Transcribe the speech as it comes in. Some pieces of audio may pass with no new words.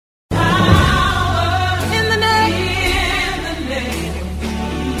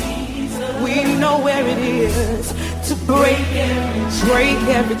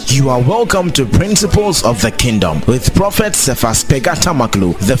You are welcome to Principles of the Kingdom with Prophet Cephas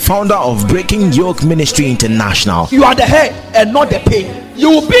Pegatamaklu, the founder of Breaking Yoke Ministry International. You are the head and not the tail. You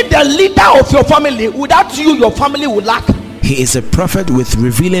will be the leader of your family. Without you, your family will lack. He is a prophet with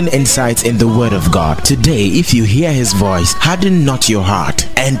revealing insights in the Word of God. Today, if you hear his voice, harden not your heart.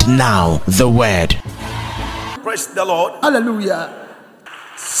 And now, the Word. Praise the Lord. Hallelujah.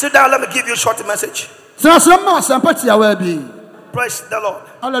 Sit down, let me give you a short message. Praise the Lord.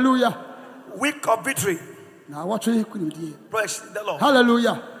 Hallelujah. Week of victory. Praise the Lord.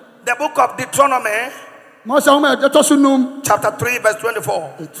 Hallelujah. The book of Deuteronomy, chapter 3, verse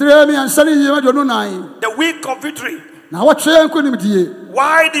 24. The week of victory.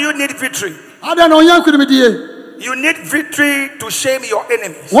 Why do you need victory? You need victory to shame your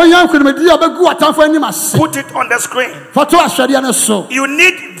enemies. Put it on the screen. You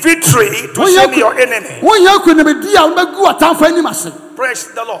need victory to shame your enemies. Praise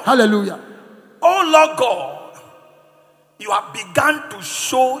the Lord. Hallelujah. Oh Lord God, you have begun to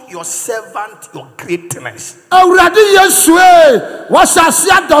show your servant your greatness. And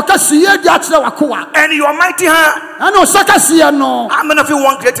your mighty hand. How many of you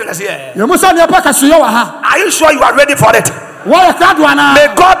want greatness here? Are you sure you are ready for it?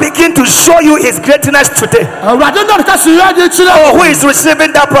 May God begin to show you his greatness today. Oh, who is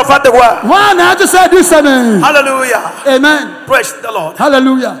receiving that prophetic word? Hallelujah. Amen. Praise the Lord.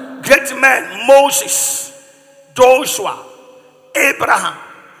 Hallelujah. Great men, Moses, Joshua, Abraham,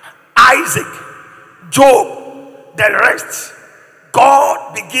 Isaac, Job, the rest.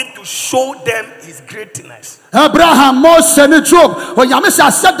 God began to show them his greatness. Abraham, Moses, and Job. When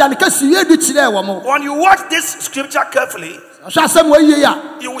you watch this scripture carefully,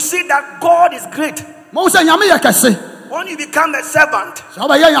 you will see that God is great. When you become a servant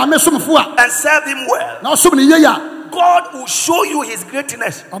and serve him well, God will show you his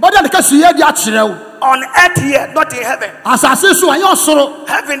greatness on earth here, not in heaven.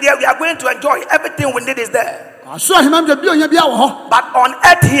 Heaven there, we are going to enjoy everything we need is there. But on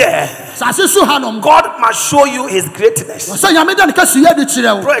earth here, God must show you his greatness. Praise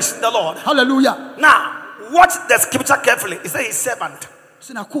the Lord. Hallelujah. Now, watch the scripture carefully. It says his servant.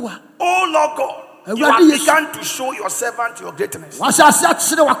 Oh Lord God, you have begun to show your servant your greatness and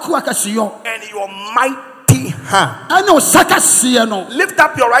your mighty hand. Lift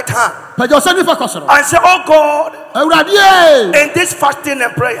up your right hand and say, oh God, in this fasting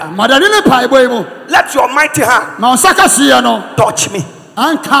and prayer, let your mighty hand touch me.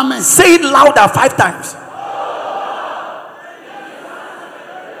 Say it louder 5 times.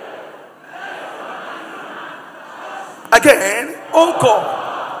 Again, oh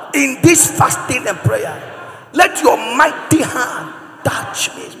God, in this fasting and prayer, let your mighty hand touch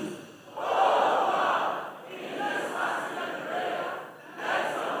me.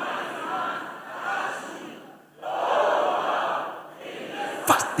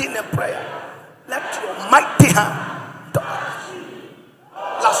 Fasting and prayer, let your mighty hand touch me.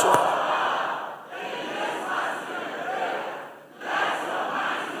 Last one.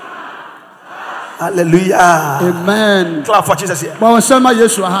 Hallelujah. Amen. Clap for Jesus here. I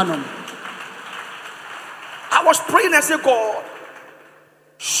was praying and said, God,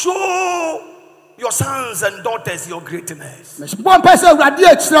 show your sons and daughters your greatness. Let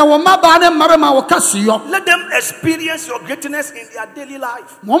them experience your greatness in their daily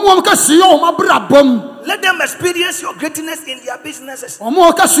life. Let them experience your greatness in their businesses. They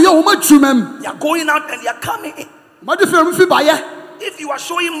are going out and they are coming in. If you are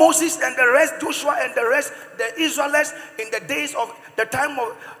showing Moses and the rest, Joshua and the rest, the Israelites in the days of the time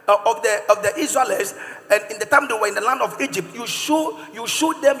of the Israelites, and in the time they were in the land of Egypt, you show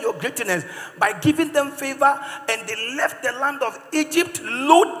them your greatness by giving them favor, and they left the land of Egypt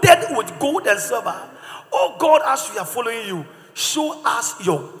loaded with gold and silver. Oh God, as we are following you, show us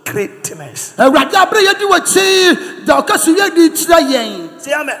your greatness. Say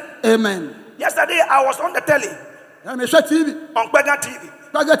amen. Amen. Yesterday I was on the telly. On Pega TV.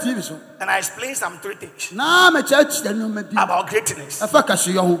 And I explained some 3 things about greatness. I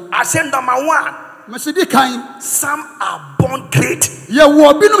said, number 1, some are born great.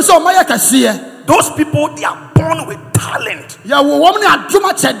 Those people, they are born with talent. They are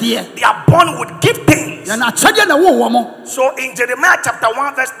born with giftings. So in Jeremiah chapter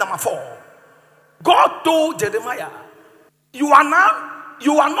 1 verse number 4, God told Jeremiah, you are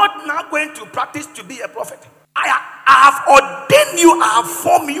not now going to practice to be a prophet. I have ordained you, I have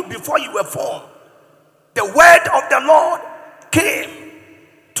formed you before you were formed. The word of the Lord came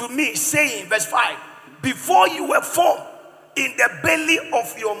to me saying, verse 5, before you were formed in the belly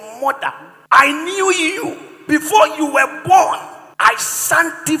of your mother, I knew you before you were born, I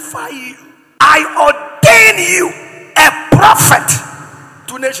sanctify you. I ordain you a prophet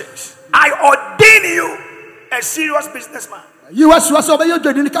to nations. I ordain you a serious businessman.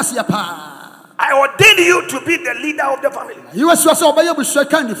 I ordain you to be the leader of the family.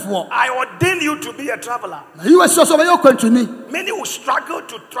 I ordain you to be a traveler. Many will struggle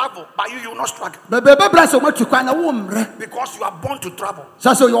to travel, but you will not struggle. Because you are born to travel.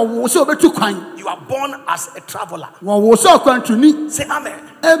 You are born as a traveler. Say amen.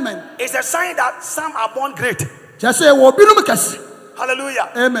 Amen. It's a sign that some are born great. Hallelujah.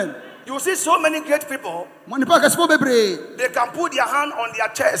 Amen. You see so many great people, they can put their hand on their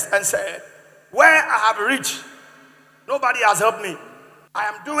chest and say, where I have reached, nobody has helped me. I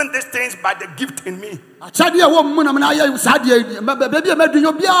am doing these things by the gift in me. Now,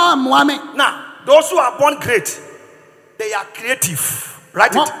 those who are born great, they are creative.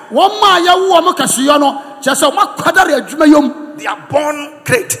 Write it. They are born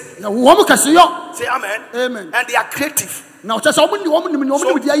great. Say amen. Amen. And they are creative. So you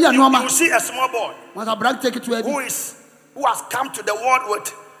see a small boy who has come to the world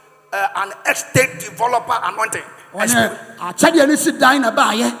with an estate developer anointing.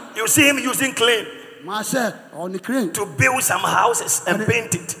 You see him using clay to build some houses and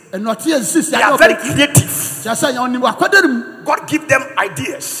paint it. They are very creative. God give them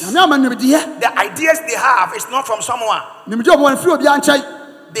ideas. The ideas they have is not from someone.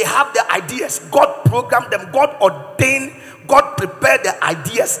 They have the ideas. God programmed them. God ordained. God prepared the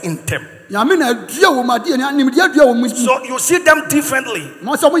ideas in them. So you see them differently.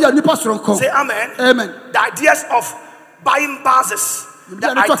 Say amen. Amen. The ideas of buying buses,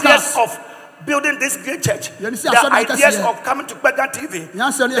 the ideas of building this great church, the ideas of coming to Pega TV,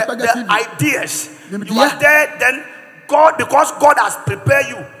 the ideas. You are there, then God, because God has prepared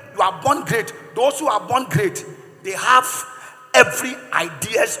you, you are born great. Those who are born great, they have every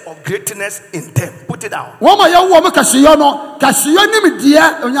ideas of greatness in them. Put it down. You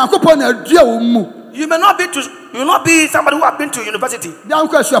may not be you will not be somebody who have been to university.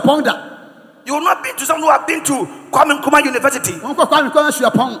 You will not be to someone who have been to Kwame Nkrumah University.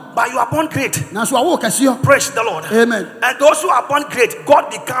 But you are born great. Praise the Lord. Amen. And those who are born great, God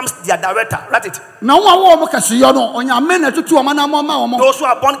becomes their director. Write it. Those who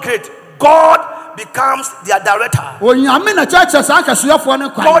are born great, God becomes their director.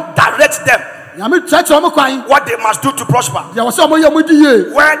 God directs them what they must do to prosper,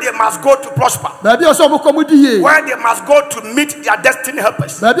 where they must go to prosper, where they must go to meet their destiny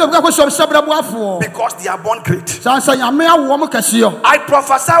helpers, because they are born great. I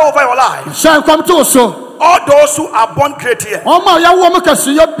prophesy over your life, all those who are born great here,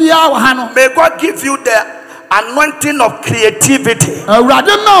 may God give you the anointing of creativity.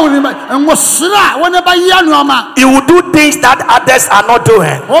 You will do things that others are not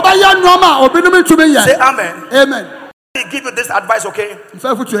doing. Say amen. Amen. I give you this advice, okay?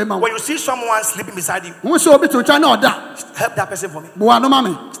 When you see someone sleeping beside you, help that person for me.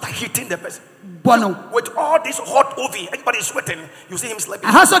 Start hitting the person. With all this hot oven, everybody is sweating. You see him sleeping.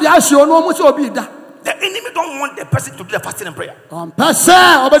 The enemy don't want the person to do the fasting and prayer.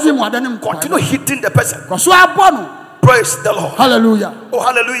 Continue hitting the person. Praise the Lord. Hallelujah. Oh,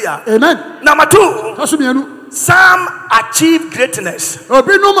 hallelujah. Amen. Number 2, some achieve greatness.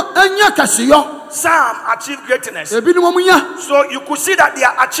 Some achieve greatness. So you could see that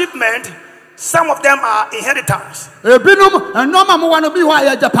their achievement, some of them are inheritance. And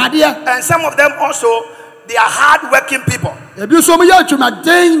some of them also, they are hard-working people.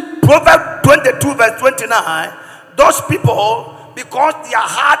 Proverbs 22 verse 29, those people, because they are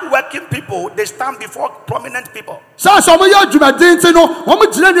hard-working people, they stand before prominent people. Their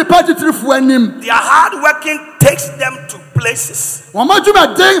hard-working takes them to places. Their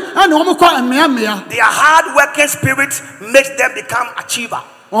hard-working spirit makes them become achiever.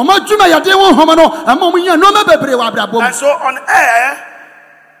 And so on air,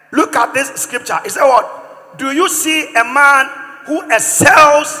 look at this scripture. It said what? Do you see a man who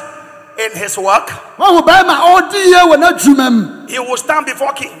excels in his work? He will stand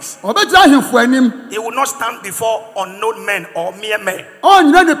before kings. He will not stand before unknown men or mere men.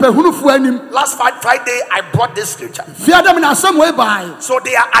 Last Friday, I brought this scripture. So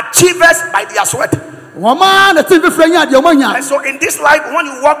they are achievers by their sweat. And so in this life, when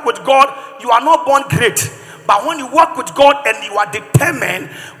you walk with God, you are not born great. But when you walk with God and you are determined,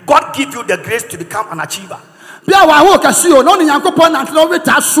 God gives you the grace to become an achiever. Praise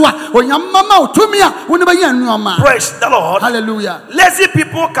the Lord. Hallelujah. Lazy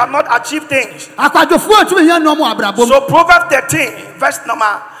people cannot achieve things. So Proverbs 13, verse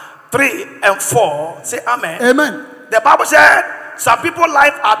number 3 and 4. Say amen. Amen. The Bible said some people's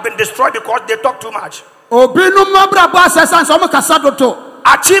life have been destroyed because they talk too much.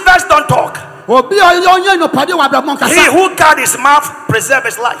 Achievers don't talk. He who guards his mouth preserves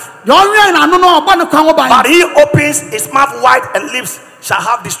his life. But he opens his mouth wide and lips shall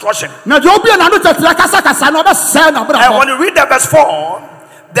have destruction. And when you read the verse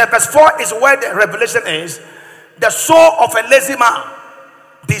 4 is where the revelation is. The soul of a lazy man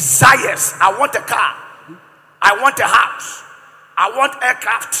desires, I want a car, I want a house, I want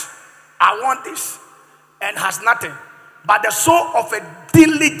aircraft, I want this, and has nothing. But the soul of a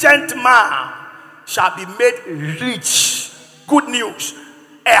diligent man shall be made rich. Good news.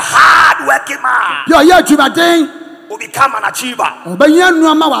 A hard working man will become an achiever.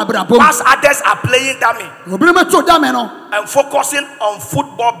 Whilst others are playing dummy and focusing on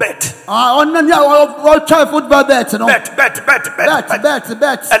football bet. Bet.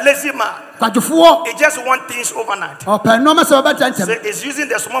 A lazy man. He just wants things overnight. So he's using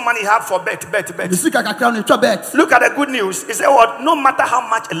the small money he has for bet. Look at the good news. He said, well, no matter how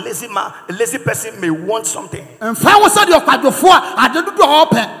much a lazy person may want something, he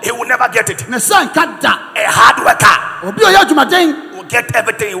will never get it. A hard worker will get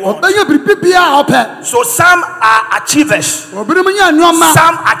everything he wants. So some are achievers. Some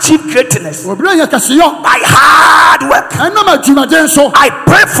achieve greatness by hard work. I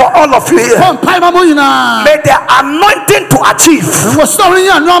pray for all of you here. May the anointing to achieve,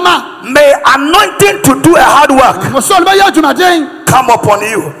 may anointing to do a hard work come upon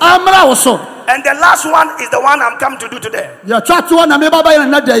you. And the last one is the one I'm coming to do today.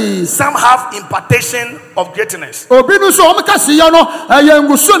 Some have impartation of greatness.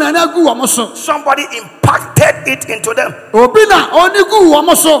 Somebody impacted it into them.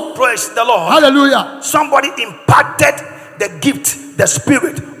 Praise the Lord. Hallelujah. Somebody impacted the gift, the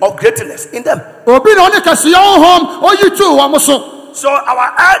spirit of greatness in them. So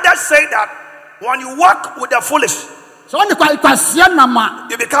our elders say that when you walk with the foolish, you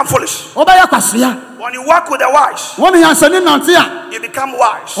become foolish. When you walk with the wise, you become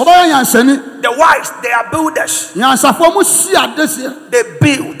wise. The wise, they are builders. They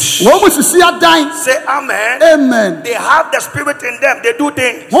build. Say amen. Amen. They have the spirit in them. They do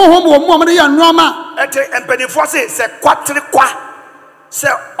things. And before say quatrikwa, say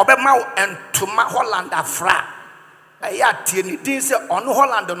obema and tuma Holland afra. Aya tieni din say onu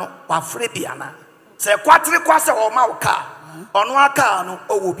Holland no wafre biana. Se kwatire kwase o ma uka onu aka no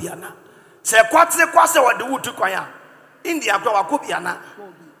owo biana. Se kwatire kwase o de wutu kwan a India kwa wakobiana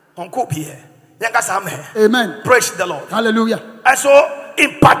onko bie. Yenga same. Amen. Praise the Lord. Hallelujah. And so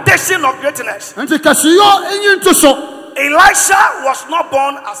impartation of greatness. Elisha was not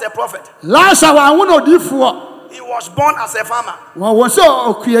born as a prophet. He was born as a farmer.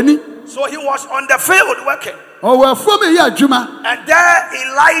 So he was on the field working. And there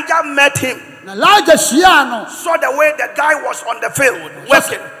Elijah met him. Saw the way the guy was on the field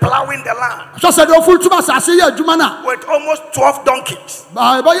working, plowing the land with almost 12 donkeys.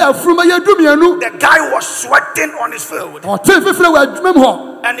 The guy was sweating on his field.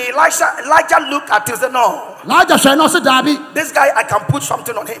 And Elijah looked at him and said, no, this guy, I can put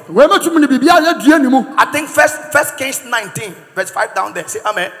something on him. I think First Kings 19 verse 5 down there. Say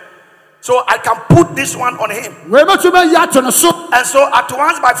amen. So I can put this one on him. And so at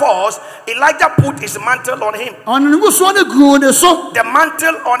once by force, Elijah put his mantle on him. The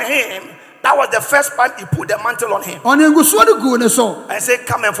mantle on him, that was the first time he put the mantle on him. And said,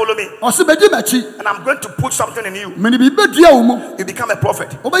 come and follow me. And I'm going to put something in you. You become a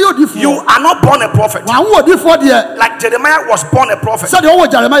prophet. You are not born a prophet. Like Jeremiah was born a prophet.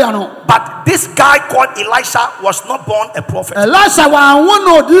 But this guy called Elisha was not born a prophet. And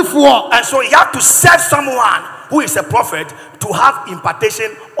so he had to serve someone who is a prophet to have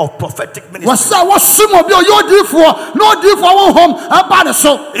impartation of prophetic ministry.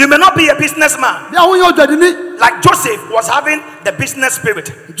 You may not be a businessman. Like Joseph was having the business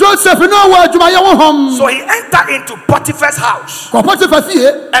spirit. So he entered into Potiphar's house. And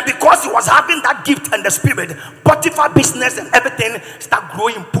because he was having that gift and the spirit, Potiphar business and everything start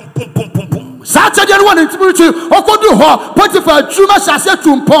growing. Boom, boom, boom, boom, boom. So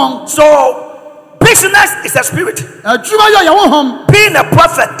business is a spirit. Being a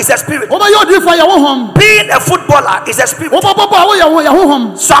prophet is a spirit. Being a footballer is a spirit.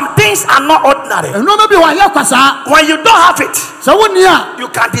 Some things are not ordinary. When you don't have it, you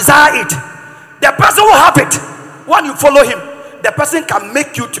can desire it. The person who have it, when you follow him, the person can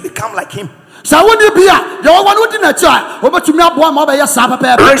make you to become like him.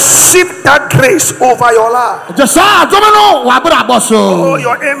 Receive that grace over your life. Oh,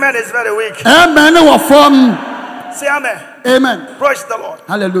 your amen is very weak. Amen. Say amen. Amen. Praise the Lord.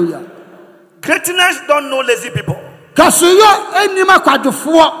 Hallelujah. Greatness don't know lazy people.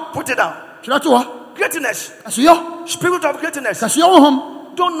 Put it down. Greatness. Spirit of greatness.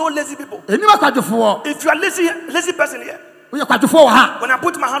 Don't know lazy people. If you are lazy person here, when I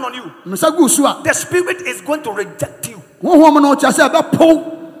put my hand on you, the spirit is going to reject you.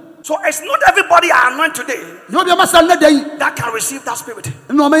 So it's not everybody I anoint today that can receive that spirit.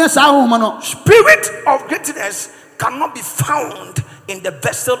 Spirit of greatness cannot be found in the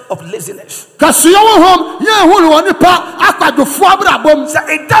vessel of laziness. So it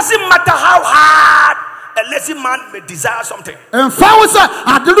doesn't matter how hard a lazy man may desire something. The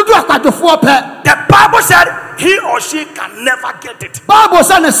Bible said he or she can never get it.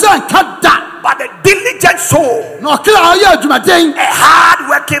 But a diligent soul, a hard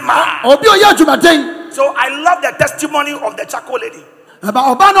working man. So I love the testimony of the charcoal lady.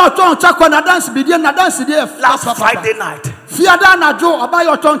 Last Friday night.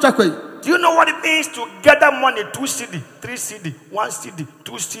 Do you know what it means to gather money? 2 CD, 3 CD, 1 CD,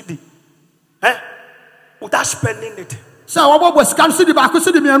 2 CD, without spending it? Some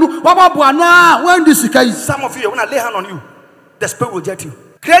of you, when I lay hand on you, the spirit will get you.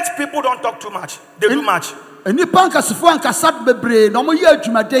 Great people don't talk too much, they do much. When you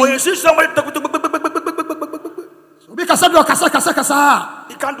see somebody talk,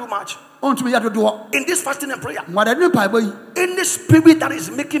 he can't do much. In this fasting and prayer, any spirit that is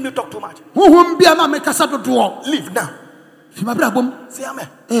making me talk too much, leave now. Say amen.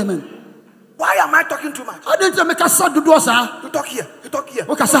 Amen. Why am I talking too much? You talk here, you talk here,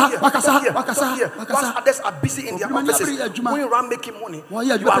 you talk here. Whilst others are busy in their offices, going around making money, you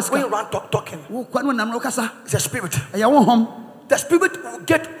are going around talking. It's a spirit. The spirit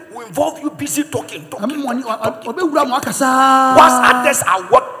will involve you busy talking. Whilst others are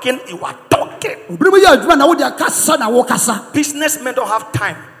working, you are talking. Businessmen don't have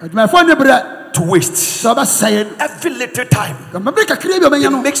time to waste. Every little time, they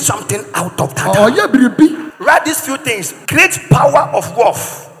make something out of that. Write these few things. Great power of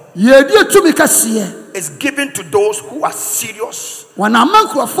wealth is given to those who are serious with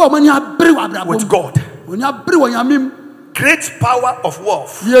God. Great power of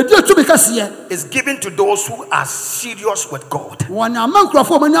wealth is given to those who are serious with God.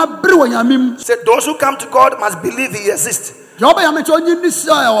 Say, those who come to God must believe He exists.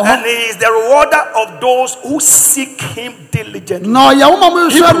 And He is the rewarder of those who seek Him diligently.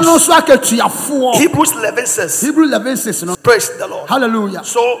 Hebrews 11 says, praise the Lord. Hallelujah.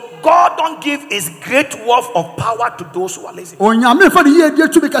 So God don't give His great wealth of power to those who are lazy. He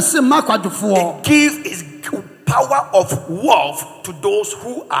gives His power of wealth to those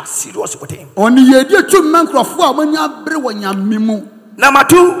who are serious with Him. Number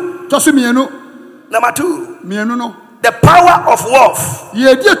two, the power of wealth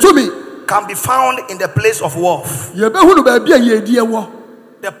can be found in the place of wealth.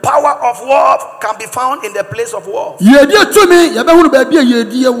 The power of wealth can be found in the place of wealth. It's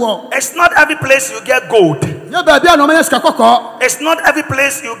not every place you get gold. It's not every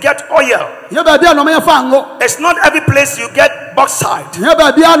place you get oil. It's not every place you get bauxite.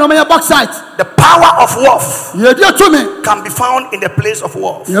 The power of wealth can be found in the place of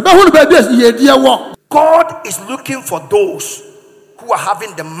wealth. God is looking for those who are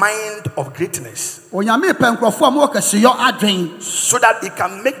having the mind of greatness, so that He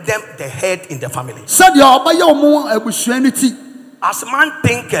can make them the head in the family. As man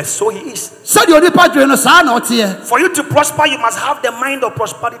thinketh, so he is. For you to prosper, you must have the mind of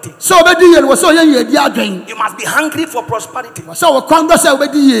prosperity. You must be hungry for prosperity. And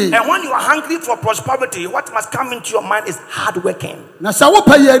when you are hungry for prosperity, what must come into your mind is hard working. And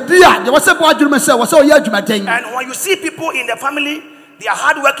when you see people in the family, they are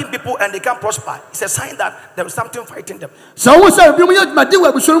hard-working people and they can't prosper, it's a sign that there is something fighting them. And so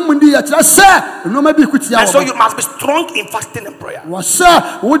you must be strong in fasting and prayer. How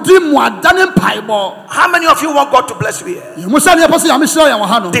many of you want God to bless you here?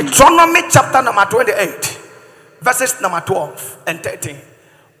 Deuteronomy chapter number 28, verses number 12 and 13.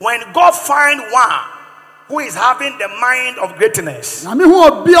 When God find one who is having the mind of greatness, He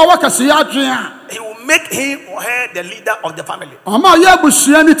will make him or her the leader of the family.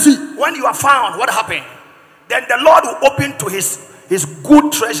 When you are found, what happened? Then the Lord will open to his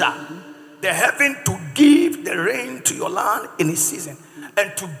good treasure, the heaven, to give the rain to your land in its season,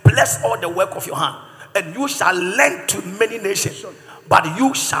 and to bless all the work of your hand. And you shall lend to many nations, but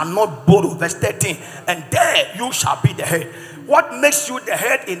you shall not borrow. Verse 13. And there you shall be the head. What makes you the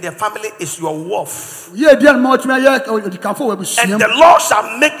head in the family is your worth. And the Lord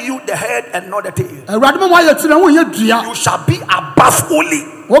shall make you the head and not the tail. You shall be above only,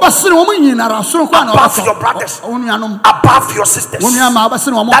 above your brothers, above your sisters.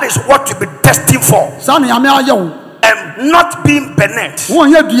 That is what you've been destined for. And not being beneath.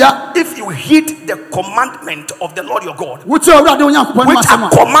 If you heed the commandment of the Lord your God, which I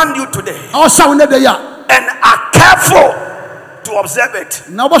command you today, and are careful to observe it.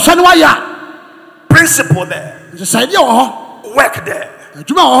 Principle there. Work there.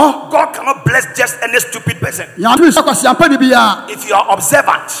 God cannot bless just any stupid person. If you are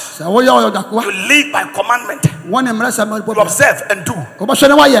observant, you live by commandment, you observe and do,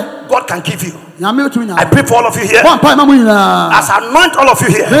 God can give you. I pray for all of you here. As I anoint all of you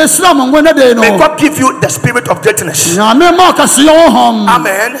here, may God give you the spirit of greatness.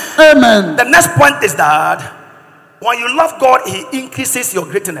 Amen. Amen. The next point is that when you love God, He increases your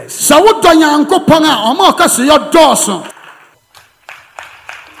greatness.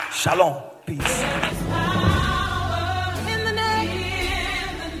 Shalom. Peace.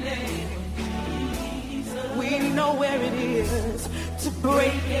 We know where it is to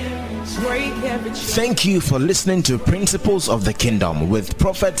break every chain. Thank you for listening to Principles of the Kingdom with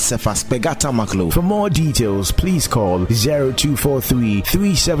Prophet Cephas Pegata Maklo. For more details, please call 0243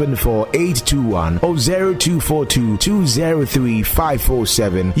 374 821 or 0242 203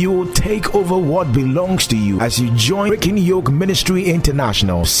 547. You will take over what belongs to you as you join Breaking Yoke Ministry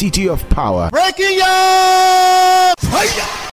International, City of Power. Breaking Yoke!